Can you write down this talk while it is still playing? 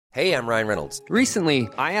Hey, I'm Ryan Reynolds. Recently,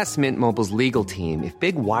 I asked Mint Mobile's legal team if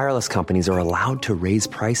big wireless companies are allowed to raise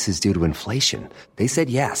prices due to inflation. They said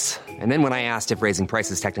yes. And then when I asked if raising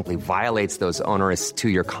prices technically violates those onerous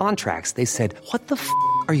two-year contracts, they said, "What the f***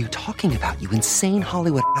 are you talking about, you insane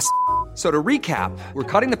Hollywood ass?" So to recap, we're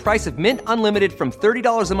cutting the price of Mint Unlimited from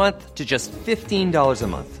 $30 a month to just $15 a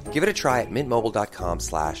month. Give it a try at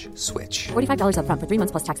mintmobile.com/switch. $45 up front for 3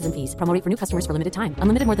 months plus taxes and fees. Promo rate for new customers for limited time.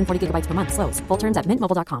 Unlimited more than 40 gigabytes per month. Slows full terms at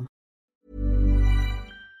mintmobile.com.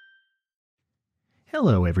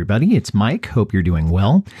 Hello, everybody. It's Mike. Hope you're doing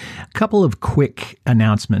well. A couple of quick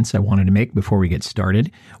announcements I wanted to make before we get started.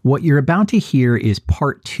 What you're about to hear is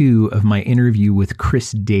part 2 of my interview with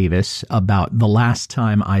Chris Davis about the last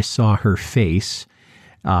time I saw her face.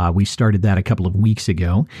 We started that a couple of weeks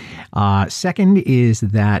ago. Second is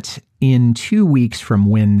that in 2 weeks from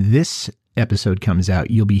when this episode comes out,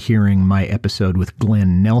 you'll be hearing my episode with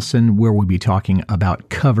Glenn Nelson, where we'll be talking about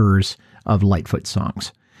covers of Lightfoot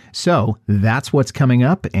songs. So that's what's coming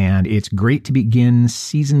up, and it's great to begin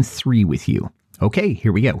season 3 with you. Okay,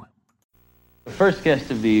 here we go. The first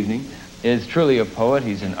guest of the evening is truly a poet.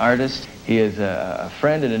 He's an artist. He is a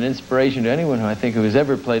friend and an inspiration to anyone who has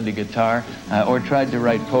ever played the guitar or tried to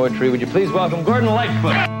write poetry. Would you please welcome Gordon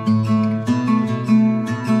Lightfoot?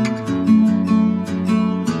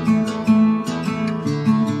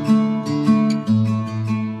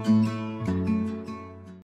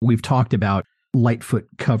 We've talked about Lightfoot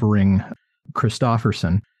covering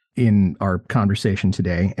Kristofferson in our conversation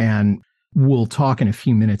today, and we'll talk in a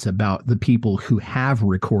few minutes about the people who have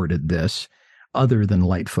recorded this other than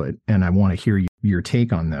Lightfoot, and I want to hear your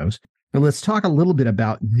take on those. But let's talk a little bit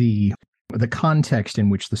about the context in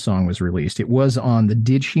which the song was released. It was on the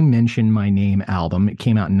Did She Mention My Name album. It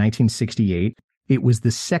came out in 1968. It was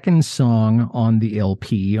the second song on the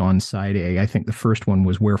LP on side A. I think the first one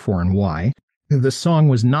was Wherefore and Why. The song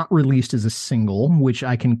was not released as a single, which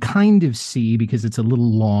I can kind of see because it's a little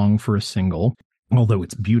long for a single, although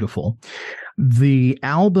it's beautiful. The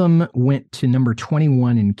album went to number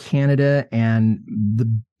 21 in Canada, and the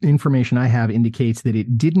information I have indicates that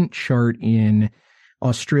it didn't chart in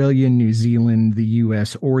Australia, New Zealand, the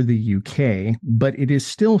US, or the UK, but it is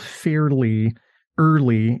still fairly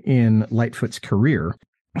early in Lightfoot's career.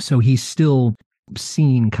 So he's still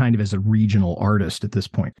seen kind of as a regional artist at this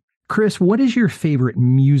point. Chris, what is your favorite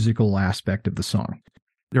musical aspect of the song?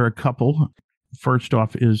 There are a couple. First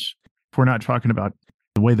off is, if we're not talking about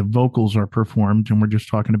the way the vocals are performed and we're just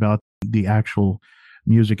talking about the actual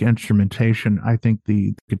music instrumentation, I think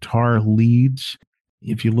the guitar leads,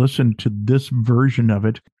 if you listen to this version of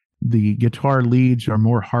it, the guitar leads are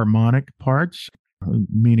more harmonic parts,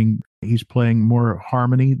 meaning he's playing more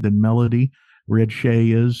harmony than melody. Red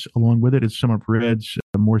Shea is, along with it. It's some of Red's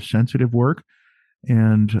more sensitive work.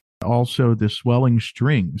 And also the swelling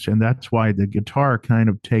strings, and that's why the guitar kind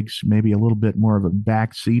of takes maybe a little bit more of a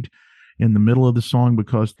backseat in the middle of the song,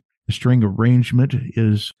 because the string arrangement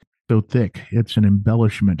is so thick. It's an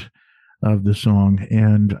embellishment of the song,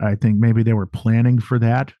 and I think maybe they were planning for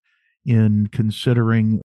that in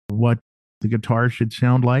considering what the guitar should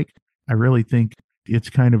sound like. I really think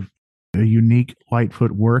it's kind of a unique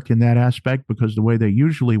Lightfoot work in that aspect, because the way they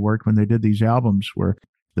usually worked when they did these albums were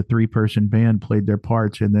the 3-person band played their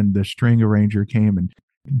parts, and then the string arranger came and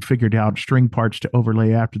figured out string parts to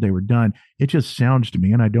overlay after they were done. It just sounds to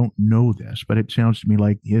me, and I don't know this, but it sounds to me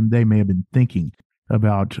like they may have been thinking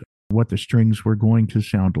about what the strings were going to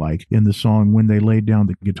sound like in the song when they laid down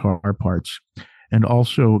the guitar parts. And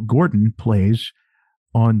also, Gordon plays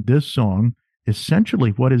on this song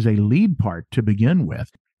essentially what is a lead part to begin with.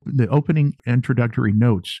 The opening introductory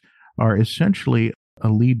notes are essentially a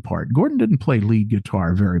lead part. Gordon didn't play lead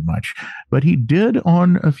guitar very much, but he did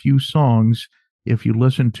on a few songs. If you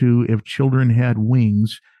listen to If Children Had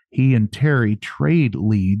Wings, he and Terry trade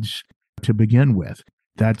leads to begin with.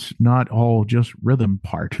 That's not all just rhythm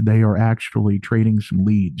part. They are actually trading some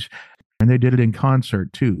leads, and they did it in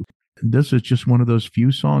concert too. This is just one of those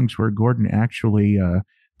few songs where Gordon actually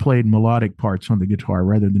played melodic parts on the guitar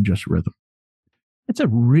rather than just rhythm. It's a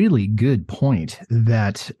really good point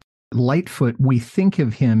that Lightfoot, we think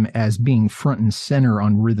of him as being front and center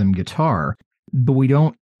on rhythm guitar, but we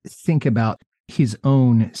don't think about his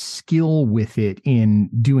own skill with it in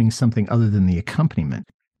doing something other than the accompaniment.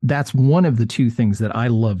 That's one of the two things that I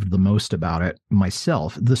loved the most about it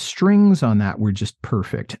myself. The strings on that were just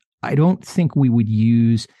perfect. I don't think we would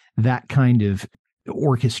use that kind of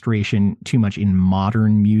orchestration too much in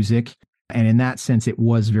modern music. And in that sense, it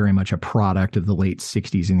was very much a product of the late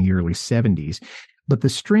 60s and the early 70s. But the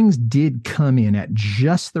strings did come in at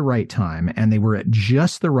just the right time, and they were at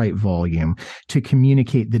just the right volume to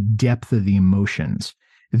communicate the depth of the emotions.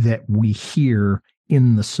 that we hear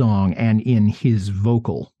in the song and in his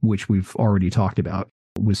vocal, which we've already talked about,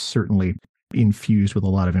 was certainly infused with a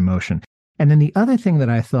lot of emotion. And then the other thing that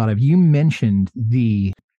I thought of, you mentioned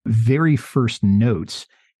the very first notes,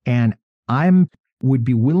 and would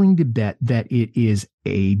be willing to bet that it is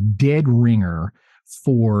a dead ringer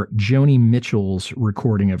for Joni Mitchell's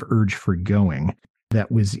recording of Urge for Going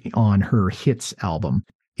that was on her Hits album.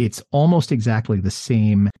 It's almost exactly the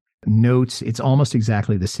same notes. It's almost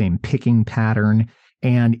exactly the same picking pattern.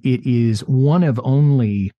 And it is one of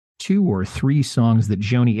only 2 or 3 songs that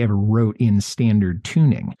Joni ever wrote in standard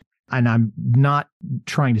tuning. And I'm not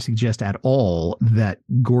trying to suggest at all that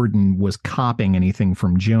Gordon was copying anything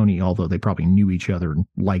from Joni, although they probably knew each other and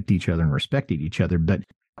liked each other and respected each other. But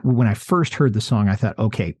when I first heard the song, I thought,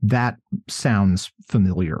 okay, that sounds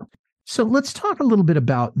familiar. So let's talk a little bit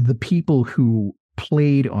about the people who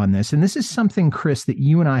played on this. And this is something, Chris, that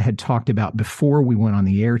you and I had talked about before we went on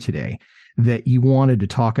the air today, that you wanted to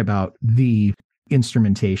talk about the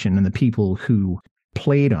instrumentation and the people who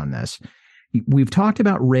played on this. We've talked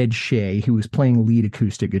about Red Shea, who was playing lead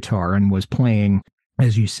acoustic guitar and was playing,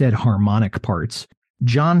 as you said, harmonic parts.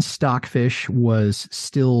 John Stockfish was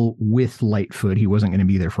still with Lightfoot. He wasn't going to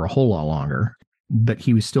be there for a whole lot longer, but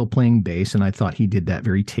he was still playing bass, and I thought he did that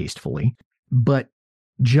very tastefully. But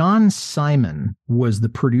John Simon was the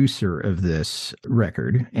producer of this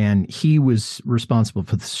record, and he was responsible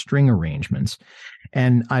for the string arrangements.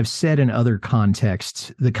 And I've said in other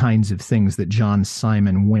contexts the kinds of things that John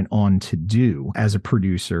Simon went on to do as a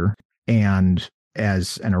producer and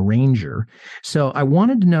as an arranger. So I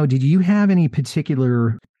wanted to know, did you have any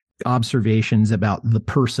particular observations about the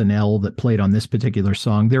personnel that played on this particular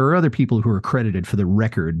song? There are other people who are credited for the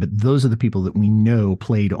record, but those are the people that we know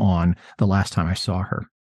played on The Last Time I Saw Her.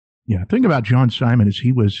 Yeah, the thing about John Simon is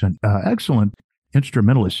he was an excellent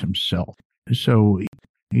instrumentalist himself. So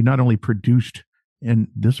he not only produced, and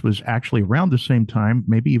this was actually around the same time,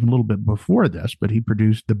 maybe even a little bit before this, but he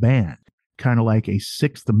produced the band, kind of like a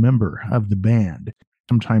 6th member of the band.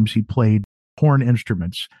 Sometimes he played horn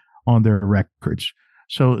instruments on their records.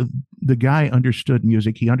 So the guy understood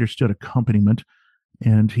music, he understood accompaniment,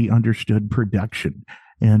 and he understood production.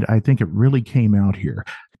 And I think it really came out here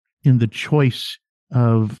in the choice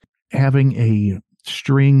of having a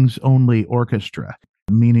strings-only orchestra,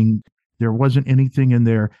 meaning there wasn't anything in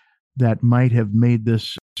there that might have made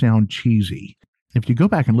this sound cheesy. If you go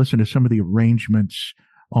back and listen to some of the arrangements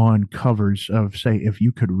on covers of, say, If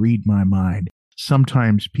You Could Read My Mind,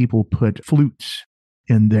 sometimes people put flutes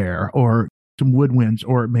in there or some woodwinds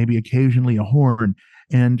or maybe occasionally a horn,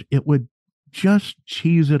 and it would just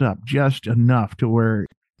cheese it up just enough to where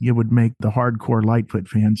you would make the hardcore Lightfoot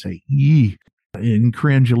fan say, yee, and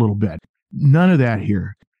cringe a little bit. None of that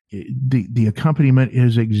here. The accompaniment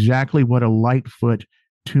is exactly what a Lightfoot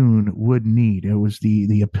tune would need. It was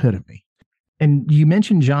the epitome. And you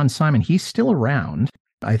mentioned John Simon. He's still around.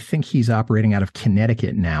 I think he's operating out of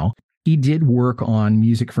Connecticut now. He did work on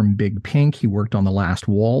music from Big Pink. He worked on The Last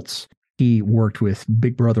Waltz. He worked with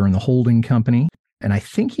Big Brother and the Holding Company. And I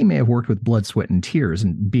think he may have worked with Blood, Sweat, and Tears.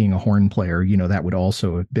 And being a horn player, you know, that would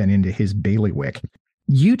also have been into his bailiwick.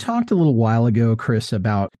 You talked a little while ago, Chris,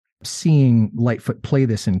 about seeing Lightfoot play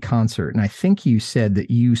this in concert. And I think you said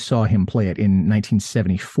that you saw him play it in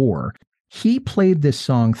 1974. He played this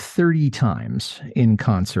song 30 times in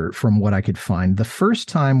concert, from what I could find. The first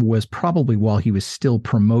time was probably while he was still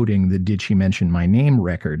promoting the Did She Mention My Name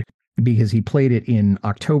record, because he played it in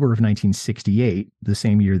October of 1968, the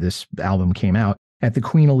same year this album came out, at the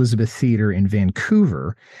Queen Elizabeth Theatre in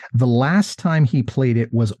Vancouver. The last time he played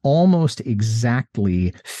it was almost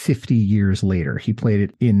exactly 50 years later. He played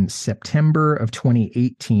it in September of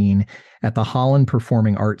 2018 at the Holland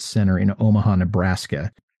Performing Arts Center in Omaha,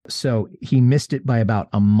 Nebraska. So he missed it by about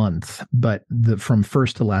a month, but from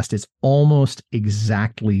first to last, it's almost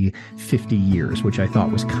exactly 50 years, which I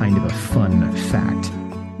thought was kind of a fun fact.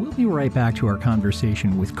 We'll be right back to our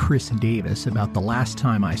conversation with Chris Davis about The Last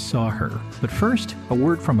Time I Saw Her. But first, a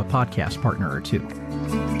word from a podcast partner or two.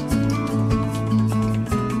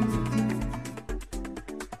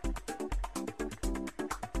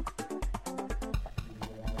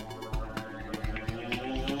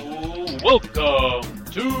 Welcome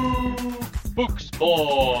to Books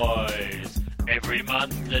Boys. Every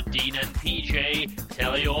month, the Dean and PJ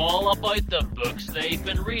tell you all about the books they've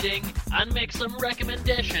been reading and make some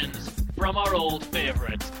recommendations from our old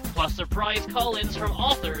favourites, plus surprise call-ins from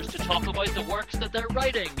authors to talk about the works that they're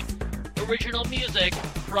writing, original music,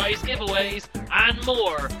 prize giveaways, and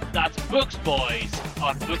more. That's Books Boys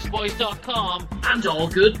on booksboys.com and all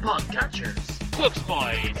good podcatchers. Books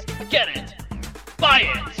Boys. Get it.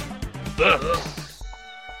 Buy it. Books.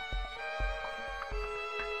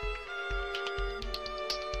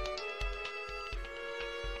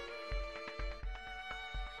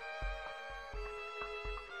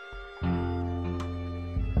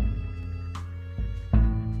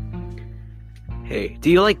 Hey,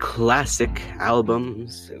 do you like classic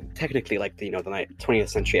albums? Technically, like the 20th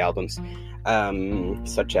century albums,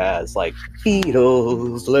 such as like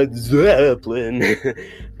Beatles, Led Zeppelin,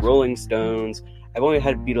 Rolling Stones. I've only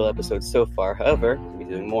had Beatle episodes so far, however, I'll be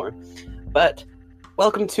doing more. But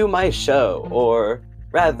welcome to my show, or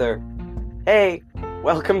rather, hey,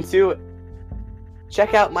 welcome to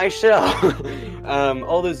check out my show.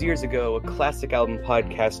 All those years ago, a classic album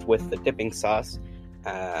podcast with the dipping sauce.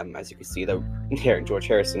 As you can see, the George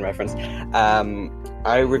Harrison reference.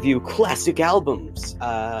 I review classic albums,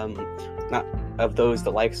 not of those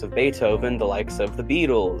the likes of Beethoven, the likes of the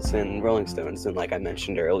Beatles and Rolling Stones, and like I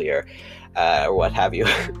mentioned earlier, or what have you.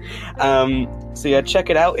 So yeah, check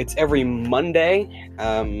it out. It's every Monday.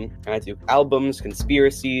 I do albums,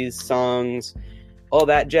 conspiracies, songs, all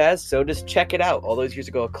that jazz. So just check it out. All those years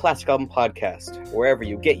ago, a classic album podcast, wherever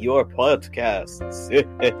you get your podcasts.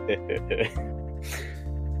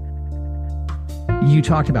 You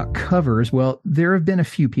talked about covers. Well, there have been a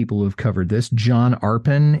few people who have covered this. John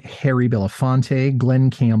Arpin, Harry Belafonte,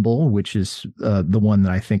 Glenn Campbell, which is the one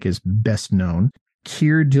that I think is best known,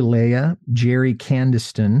 Keir Dullea, Jerry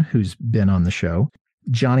Candieston, who's been on the show,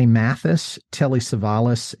 Johnny Mathis, Telly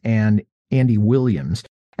Savalas, and Andy Williams.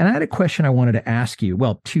 And I had a question I wanted to ask you.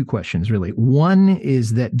 Well, two questions, really. One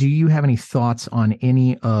is that, do you have any thoughts on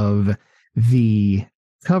any of the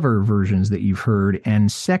cover versions that you've heard?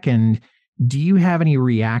 And second, do you have any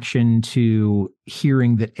reaction to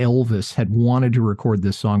hearing that Elvis had wanted to record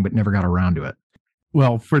this song but never got around to it?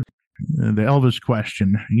 Well, for the Elvis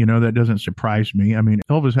question, that doesn't surprise me. I mean,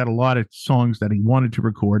 Elvis had a lot of songs that he wanted to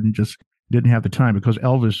record and just didn't have the time, because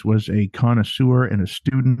Elvis was a connoisseur and a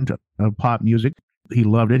student of pop music. He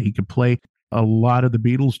loved it. He could play a lot of the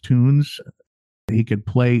Beatles tunes. He could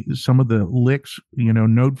play some of the licks,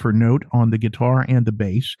 note for note on the guitar and the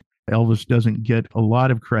bass. Elvis doesn't get a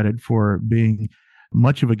lot of credit for being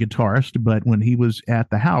much of a guitarist, but when he was at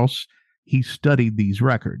the house, he studied these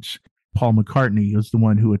records. Paul McCartney is the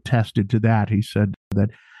one who attested to that. He said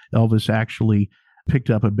that Elvis actually picked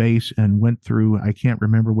up a bass and went through, I can't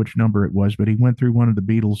remember which number it was, but he went through one of the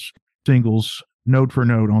Beatles singles note for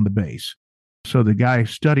note on the bass. So the guy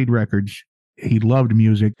studied records. He loved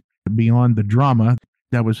music. Beyond the drama,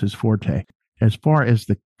 that was his forte. As far as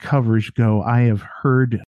the covers go, I have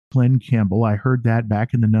heard Glenn Campbell. I heard that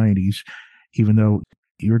back in the 90s, even though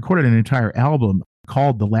he recorded an entire album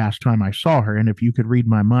called The Last Time I Saw Her, and If You Could Read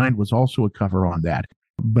My Mind was also a cover on that.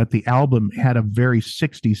 But the album had a very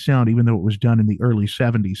 60s sound, even though it was done in the early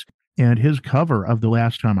 70s. And his cover of The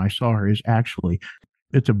Last Time I Saw Her is actually,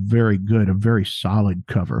 it's a very good, a very solid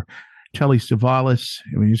cover. Telly Savalas,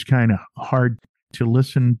 I mean, it's kind of hard to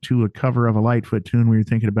listen to a cover of a Lightfoot tune where you're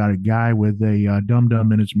thinking about a guy with a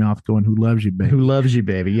dum-dum in his mouth going, "Who loves you, baby?" Who loves you,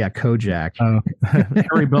 baby? Yeah, Kojak.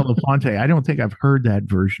 Harry Belafonte. I don't think I've heard that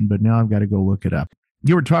version, but now I've got to go look it up.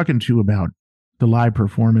 You were talking about the live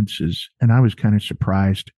performances, and I was kind of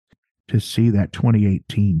surprised to see that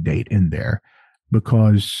 2018 date in there,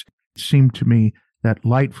 because it seemed to me that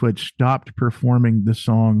Lightfoot stopped performing the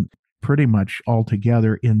song pretty much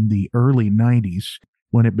altogether in the early 90s,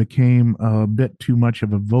 when it became a bit too much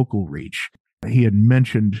of a vocal reach. He had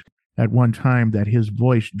mentioned at one time that his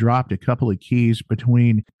voice dropped a couple of keys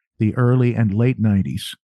between the early and late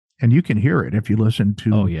 90s. And you can hear it if you listen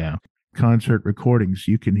to concert recordings.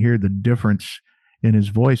 You can hear the difference in his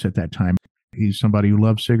voice at that time. He's somebody who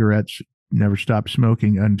loved cigarettes, never stopped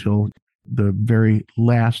smoking until the very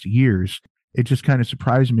last years. It just kind of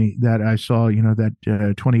surprised me that I saw, that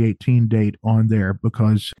 2018 date on there,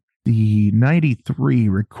 because the 93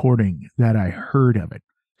 recording that I heard of it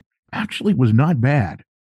actually was not bad.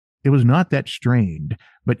 It was not that strained,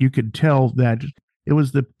 but you could tell that it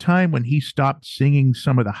was the time when he stopped singing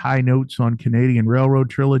some of the high notes on Canadian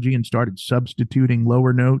Railroad Trilogy and started substituting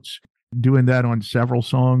lower notes, doing that on several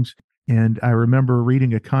songs. And I remember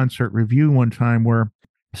reading a concert review one time where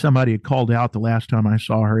somebody had called out The Last Time I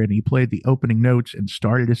Saw Her, and he played the opening notes and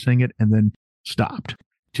started to sing it and then stopped.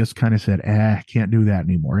 Just kind of said, can't do that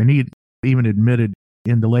anymore. And he even admitted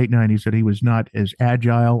in the late 90s that he was not as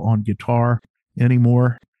agile on guitar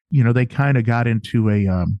anymore. They kind of got into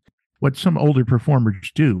what some older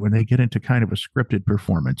performers do when they get into kind of a scripted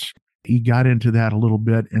performance. He got into that a little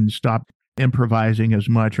bit and stopped improvising as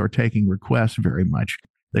much or taking requests very much.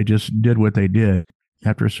 They just did what they did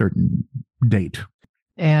after a certain date.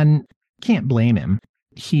 And can't blame him.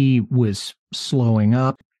 He was slowing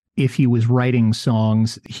up. If he was writing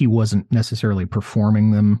songs, he wasn't necessarily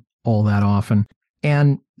performing them all that often.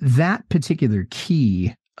 And that particular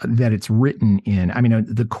key that it's written in, I mean,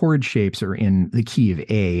 the chord shapes are in the key of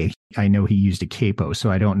A. I know he used a capo,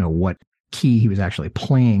 so I don't know what key he was actually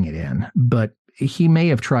playing it in. But he may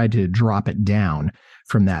have tried to drop it down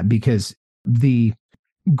from that, because the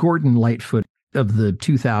Gordon Lightfoot of the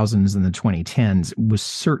 2000s and the 2010s was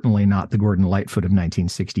certainly not the Gordon Lightfoot of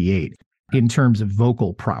 1968 in terms of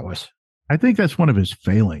vocal prowess. I think that's one of his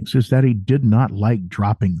failings, is that he did not like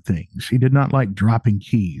dropping things. He did not like dropping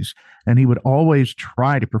keys, and he would always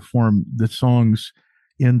try to perform the songs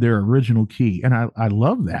in their original key. And I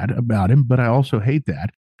love that about him, but I also hate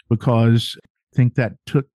that, because I think that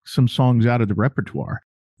took some songs out of the repertoire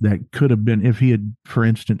that could have been, if he had, for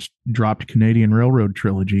instance, dropped Canadian Railroad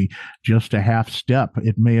Trilogy just a half step,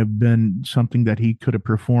 it may have been something that he could have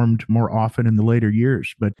performed more often in the later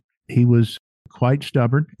years. But he was quite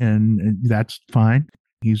stubborn, and that's fine.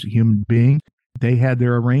 He's a human being. They had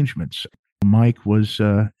their arrangements. Mike was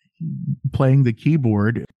playing the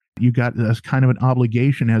keyboard. You got this kind of an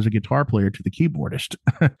obligation as a guitar player to the keyboardist.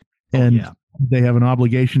 And they have an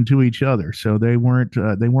obligation to each other. So they weren't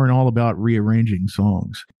all about rearranging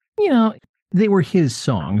songs. You know, they were his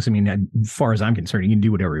songs. I mean, as far as I'm concerned, he can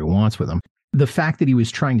do whatever he wants with them. The fact that he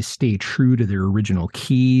was trying to stay true to their original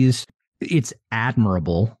keys, it's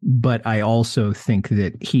admirable, but I also think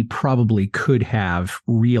that he probably could have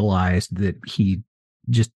realized that he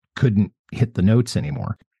just couldn't hit the notes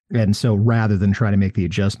anymore. And so rather than try to make the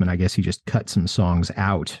adjustment, I guess he just cut some songs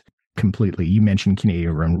out completely. You mentioned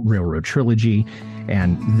Canadian Railroad Trilogy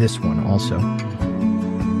and this one also.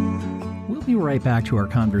 We'll be right back to our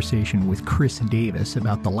conversation with Chris Davis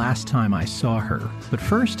about the last time I saw her. But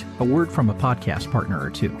first, a word from a podcast partner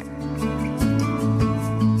or two.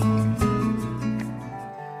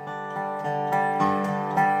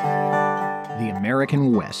 The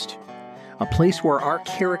American West, a place where our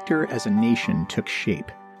character as a nation took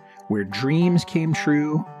shape, where dreams came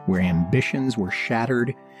true, where ambitions were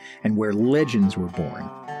shattered, and where legends were born.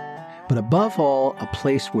 But above all, a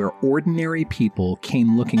place where ordinary people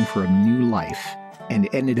came looking for a new life and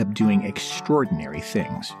ended up doing extraordinary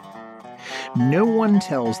things. No one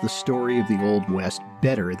tells the story of the Old West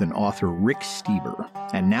better than author Rick Steber,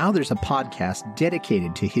 and now there's a podcast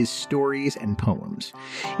dedicated to his stories and poems.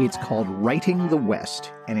 It's called Writing the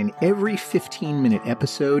West, and in every 15-minute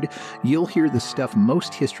episode, you'll hear the stuff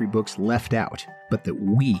most history books left out, but that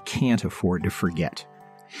we can't afford to forget.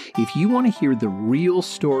 If you want to hear the real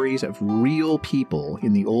stories of real people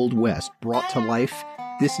in the Old West brought to life,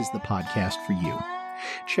 this is the podcast for you.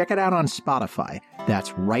 Check it out on Spotify.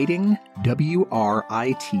 That's Writing, W-R-I-T-I-N-G,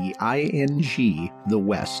 The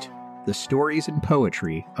West, the stories and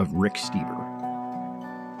poetry of Rick Steber.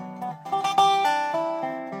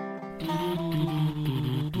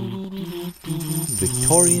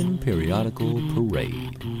 Victorian Periodical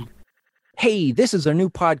Parade. Hey, this is our new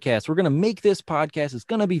podcast. We're going to make this podcast. It's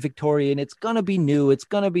going to be Victorian. It's going to be new. It's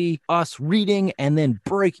going to be us reading and then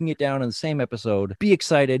breaking it down in the same episode. Be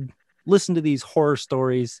excited. Listen to these horror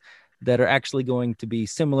stories that are actually going to be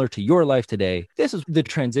similar to your life today. This is the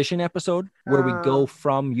transition episode where we go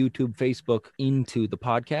from YouTube, Facebook into the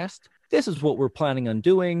podcast. This is what we're planning on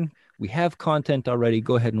doing. We have content already.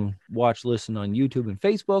 Go ahead and watch, listen on YouTube and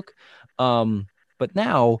Facebook. But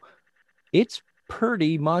now it's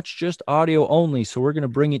pretty much just audio only. So we're going to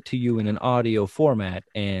bring it to you in an audio format.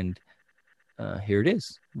 And here it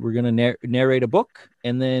is. We're going to narrate a book,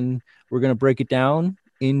 and then we're going to break it down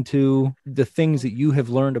into the things that you have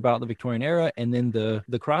learned about the Victorian era, and then the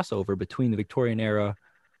crossover between the Victorian era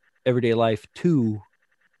everyday life to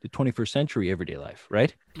the 21st century everyday life,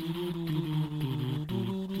 right?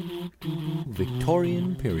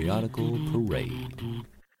 Victorian Periodical Parade.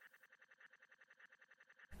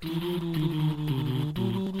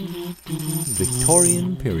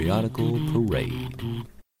 Victorian Periodical Parade.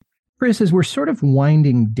 Chris, as we're sort of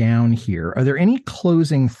winding down here, are there any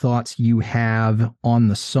closing thoughts you have on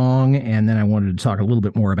the song? And then I wanted to talk a little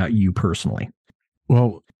bit more about you personally.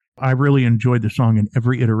 Well, I really enjoyed the song in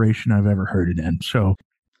every iteration I've ever heard it in. So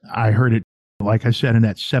I heard it, like I said, in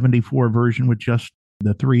that 74 version with just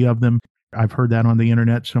the three of them. I've heard that on the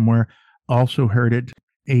internet somewhere. Also heard it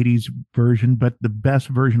 80s version, but the best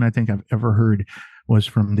version I think I've ever heard was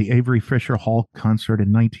from the Avery Fisher Hall concert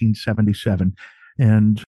in 1977.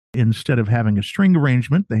 And instead of having a string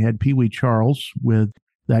arrangement, they had Pee Wee Charles with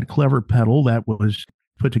that clever pedal that was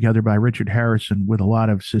put together by Richard Harrison with a lot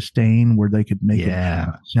of sustain where they could make it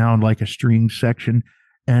sound like a string section.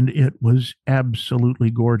 And it was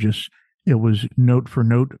absolutely gorgeous. It was note for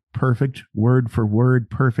note perfect, word for word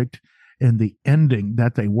perfect. And the ending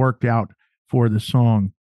that they worked out for the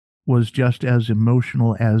song was just as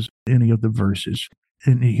emotional as any of the verses.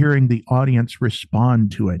 And hearing the audience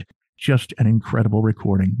respond to it, just an incredible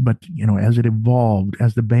recording. But, you know, as it evolved,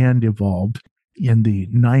 as the band evolved in the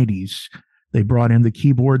 90s, they brought in the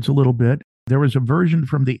keyboards a little bit. There was a version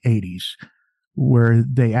from the 80s where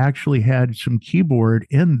they actually had some keyboard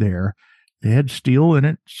in there. They had steel in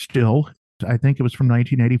it still. I think it was from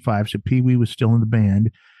 1985, so Pee Wee was still in the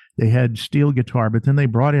band. They had steel guitar, but then they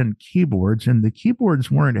brought in keyboards, and the keyboards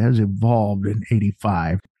weren't as evolved in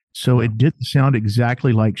 85. So it didn't sound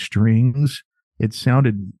exactly like strings. It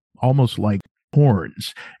sounded almost like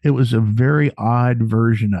horns. It was a very odd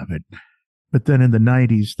version of it. But then in the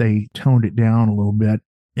 90s, they toned it down a little bit,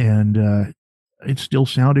 and it still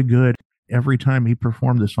sounded good. Every time he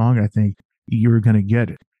performed the song, I think you were going to get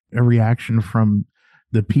a reaction from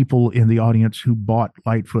the people in the audience who bought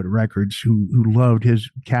Lightfoot Records, who loved his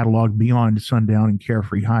catalog beyond Sundown and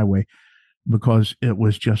Carefree Highway, because it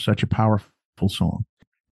was just such a powerful song.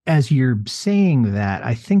 As you're saying that,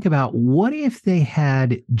 I think about, what if they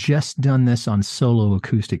had just done this on solo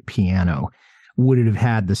acoustic piano? Would it have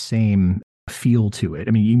had the same feel to it?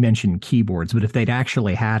 I mean, you mentioned keyboards, but if they'd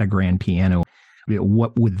actually had a grand piano,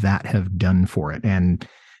 what would that have done for it? And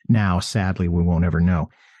now, sadly, we won't ever know.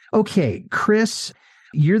 Okay, Chris,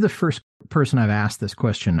 you're the first person I've asked this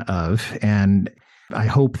question of, and I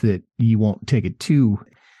hope that you won't take it too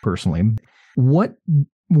personally. What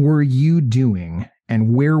were you doing,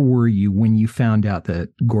 and where were you when you found out that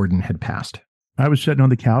Gordon had passed? I was sitting on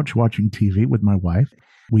the couch watching TV with my wife.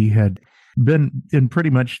 We had been in pretty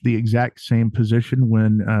much the exact same position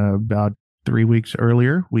when about 3 weeks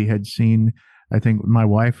earlier, we had seen, I think my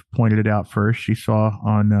wife pointed it out first. She saw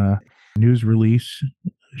on a news release,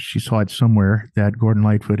 she saw it somewhere, that Gordon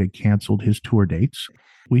Lightfoot had canceled his tour dates.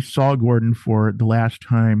 We saw Gordon for the last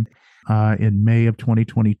time in May of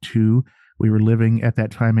 2022. We were living at that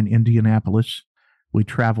time in Indianapolis. We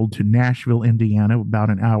traveled to Nashville, Indiana, about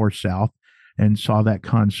an hour south, and saw that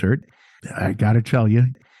concert. I got to tell you,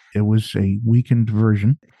 it was a weakened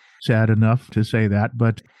version. Sad enough to say that,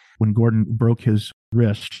 but when Gordon broke his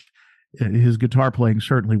wrist, his guitar playing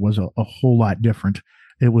certainly was a whole lot different.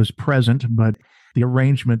 It was present, but the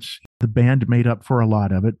arrangements, the band made up for a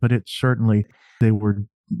lot of it, but they were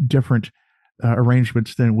different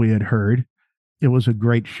arrangements than we had heard. It was a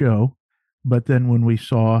great show. But then when we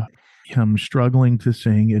saw him struggling to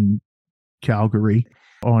sing in Calgary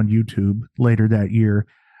on YouTube later that year,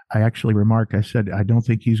 I actually remarked, I said, I don't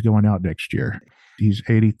think he's going out next year. He's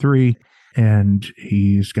 83 and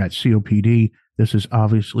he's got COPD. This is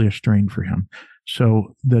obviously a strain for him.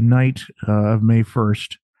 So the night of May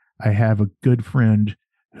 1st, I have a good friend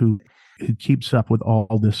who keeps up with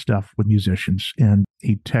all this stuff with musicians, and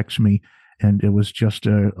he texts me, and it was just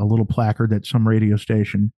a little placard that some radio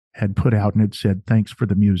station had put out, and it said, "Thanks for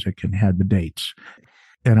the music," and had the dates.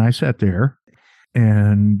 And I sat there,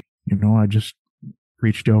 and, I just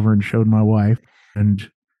reached over and showed my wife,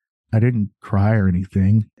 and I didn't cry or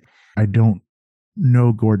anything. I don't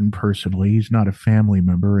know Gordon personally. He's not a family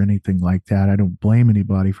member or anything like that. I don't blame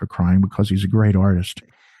anybody for crying because he's a great artist.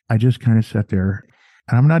 I just kind of sat there,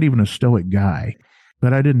 and I'm not even a stoic guy,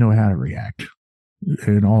 but I didn't know how to react,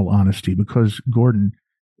 in all honesty, because Gordon,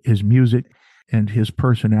 his music and his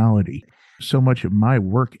personality, so much of my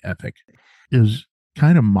work ethic is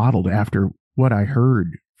kind of modeled after what I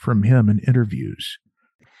heard from him in interviews.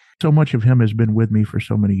 So much of him has been with me for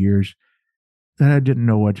so many years that I didn't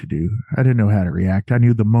know what to do. I didn't know how to react. I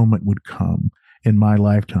knew the moment would come in my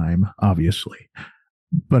lifetime, obviously,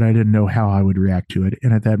 but I didn't know how I would react to it.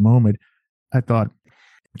 And at that moment, I thought,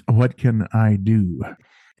 what can I do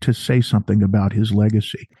to say something about his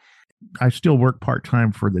legacy? I still work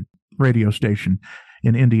part-time for the radio station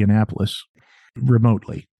in Indianapolis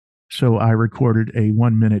remotely. So I recorded a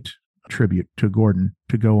 1-minute tribute to Gordon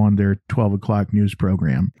to go on their 12 o'clock news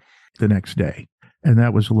program the next day. And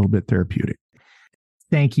that was a little bit therapeutic.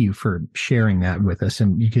 Thank you for sharing that with us.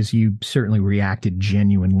 And because you certainly reacted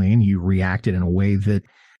genuinely, and you reacted in a way that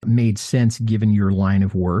made sense given your line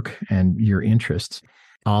of work and your interests.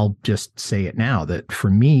 I'll just say it now that for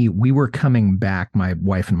me, we were coming back, my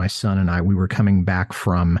wife and my son and I, we were coming back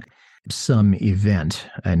from some event,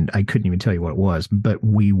 and I couldn't even tell you what it was, but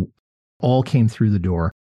we all came through the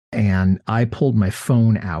door, and I pulled my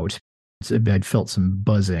phone out. I'd felt some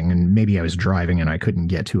buzzing, and maybe I was driving and I couldn't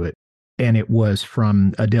get to it. And it was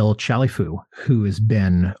from Adele Chalifu, who has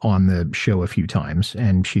been on the show a few times.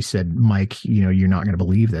 And she said, "Mike, you're not going to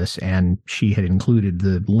believe this." And she had included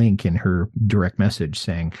the link in her direct message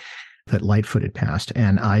saying that Lightfoot had passed.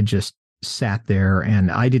 And I just sat there,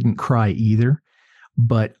 and I didn't cry either,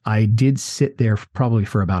 but I did sit there probably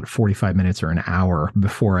for about 45 minutes or an hour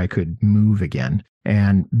before I could move again.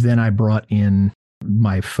 And then I brought in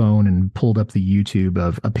my phone and pulled up the YouTube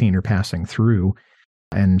of A Painter Passing Through,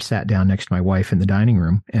 and sat down next to my wife in the dining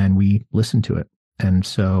room, and we listened to it. And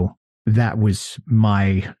so that was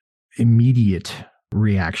my immediate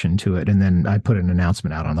reaction to it. And then I put an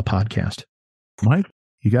announcement out on the podcast. Mike,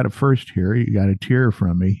 you got a first here. You got a tear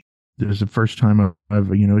from me. This is the first time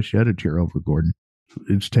I've shed a tear over Gordon.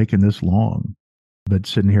 It's taken this long. But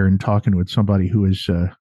sitting here and talking with somebody who is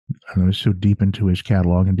so deep into his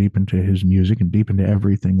catalog and deep into his music and deep into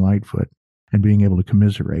everything Lightfoot, and being able to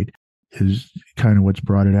commiserate is kind of what's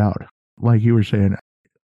brought it out. Like you were saying,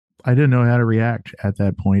 I didn't know how to react at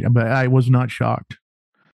that point, but I was not shocked.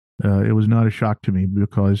 It was not a shock to me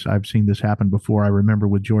because I've seen this happen before. I remember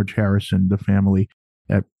with George Harrison, the family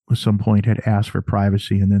at some point had asked for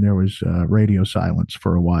privacy, and then there was radio silence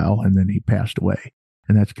for a while, and then he passed away.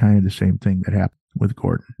 And that's kind of the same thing that happened with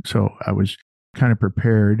Gordon. So I was kind of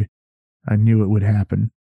prepared. I knew it would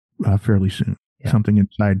happen fairly soon. Yeah. Something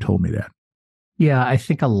inside told me that. Yeah, I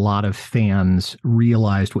think a lot of fans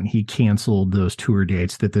realized when he canceled those tour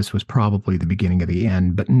dates that this was probably the beginning of the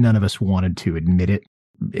end, but none of us wanted to admit it,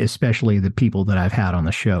 especially the people that I've had on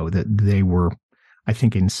the show, that they were, I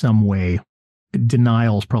think in some way,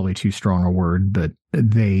 denial is probably too strong a word, but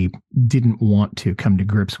they didn't want to come to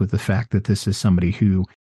grips with the fact that this is somebody who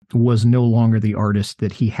was no longer the artist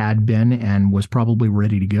that he had been and was probably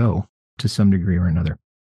ready to go to some degree or another.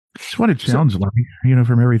 It's what it sounds like.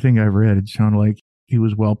 From everything I've read, it sounded like he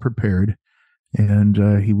was well prepared, and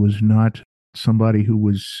he was not somebody who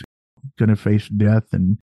was going to face death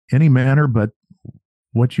in any manner but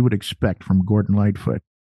what you would expect from Gordon Lightfoot.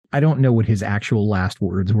 I don't know what his actual last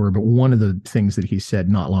words were, but one of the things that he said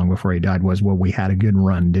not long before he died was, well, we had a good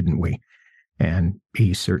run, didn't we? And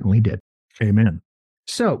he certainly did. Amen.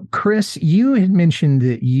 So, Chris, you had mentioned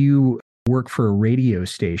that you work for a radio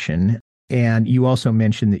station, and you also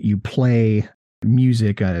mentioned that you play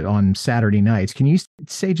music on Saturday nights. Can you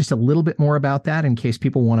say just a little bit more about that in case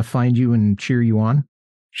people want to find you and cheer you on?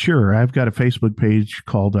 Sure. I've got a Facebook page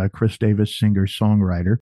called Chris Davis,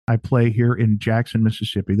 singer-songwriter. I play here in Jackson,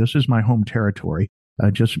 Mississippi. This is my home territory. I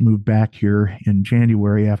just moved back here in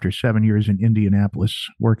January after 7 years in Indianapolis,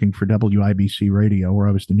 working for WIBC Radio, where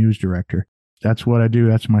I was the news director. That's what I do.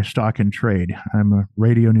 That's my stock and trade. I'm a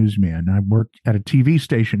radio newsman. I work at a TV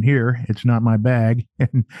station here. It's not my bag.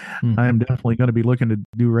 And I am definitely going to be looking to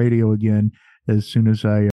do radio again as soon as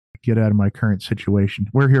I get out of my current situation.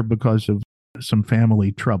 We're here because of some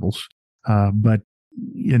family troubles. But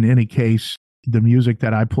in any case, the music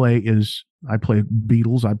that I play is, I play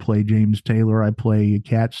Beatles, I play James Taylor, I play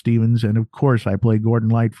Cat Stevens, and of course I play Gordon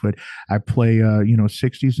Lightfoot. I play,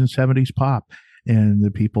 60s and 70s pop. And the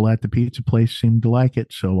people at the pizza place seem to like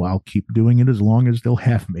it, so I'll keep doing it as long as they'll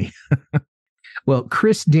have me. Well,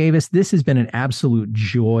 Chris Davis, this has been an absolute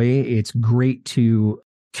joy. It's great to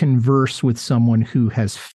converse with someone who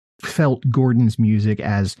has felt Gordon's music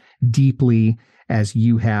as deeply as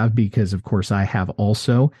you have, because, of course, I have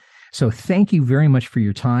also. So thank you very much for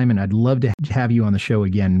your time, and I'd love to have you on the show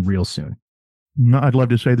again real soon. I'd love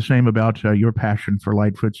to say the same about your passion for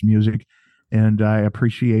Lightfoot's music. And I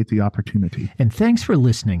appreciate the opportunity. And thanks for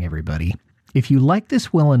listening, everybody. If you like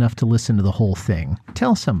this well enough to listen to the whole thing,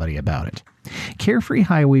 tell somebody about it. Carefree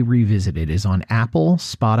Highway Revisited is on Apple,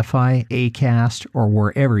 Spotify, Acast, or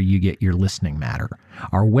wherever you get your listening matter.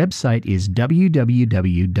 Our website is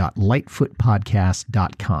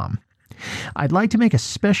www.lightfootpodcast.com. I'd like to make a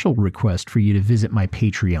special request for you to visit my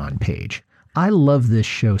Patreon page. I love this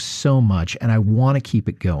show so much, and I want to keep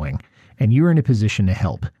it going. And you're in a position to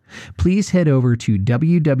help. Please head over to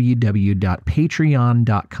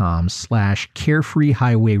www.patreon.com/Carefree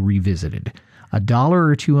Highway Revisited. $1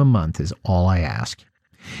 or $2 a month is all I ask.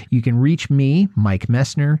 You can reach me, Mike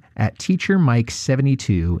Messner, at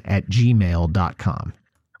teachermike72@gmail.com.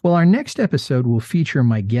 Well, our next episode will feature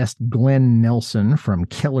my guest Glenn Nelson from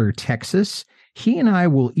Keller, Texas. He and I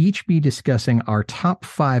will each be discussing our top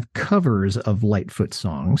 5 covers of Lightfoot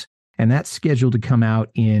songs. And that's scheduled to come out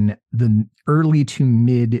in the early to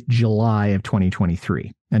mid-July of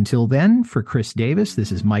 2023. Until then, for Chris Davis, this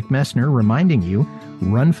is Mike Messner reminding you,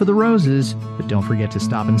 run for the roses, but don't forget to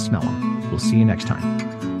stop and smell them. We'll see you next time.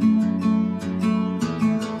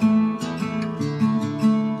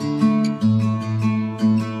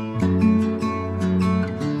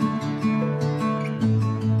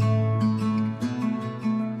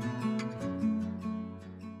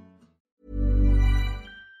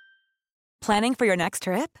 Planning for your next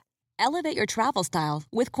trip? Elevate your travel style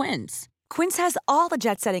with Quince. Quince has all the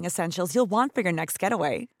jet-setting essentials you'll want for your next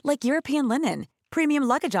getaway, like European linen, premium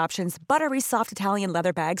luggage options, buttery soft Italian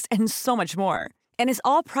leather bags, and so much more. And is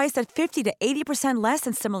all priced at 50 to 80% less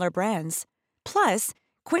than similar brands. Plus,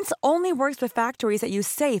 Quince only works with factories that use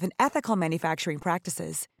safe and ethical manufacturing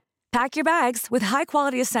practices. Pack your bags with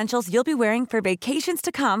high-quality essentials you'll be wearing for vacations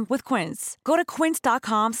to come with Quince. Go to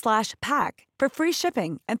quince.com/pack for free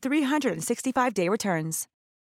shipping and 365-day returns.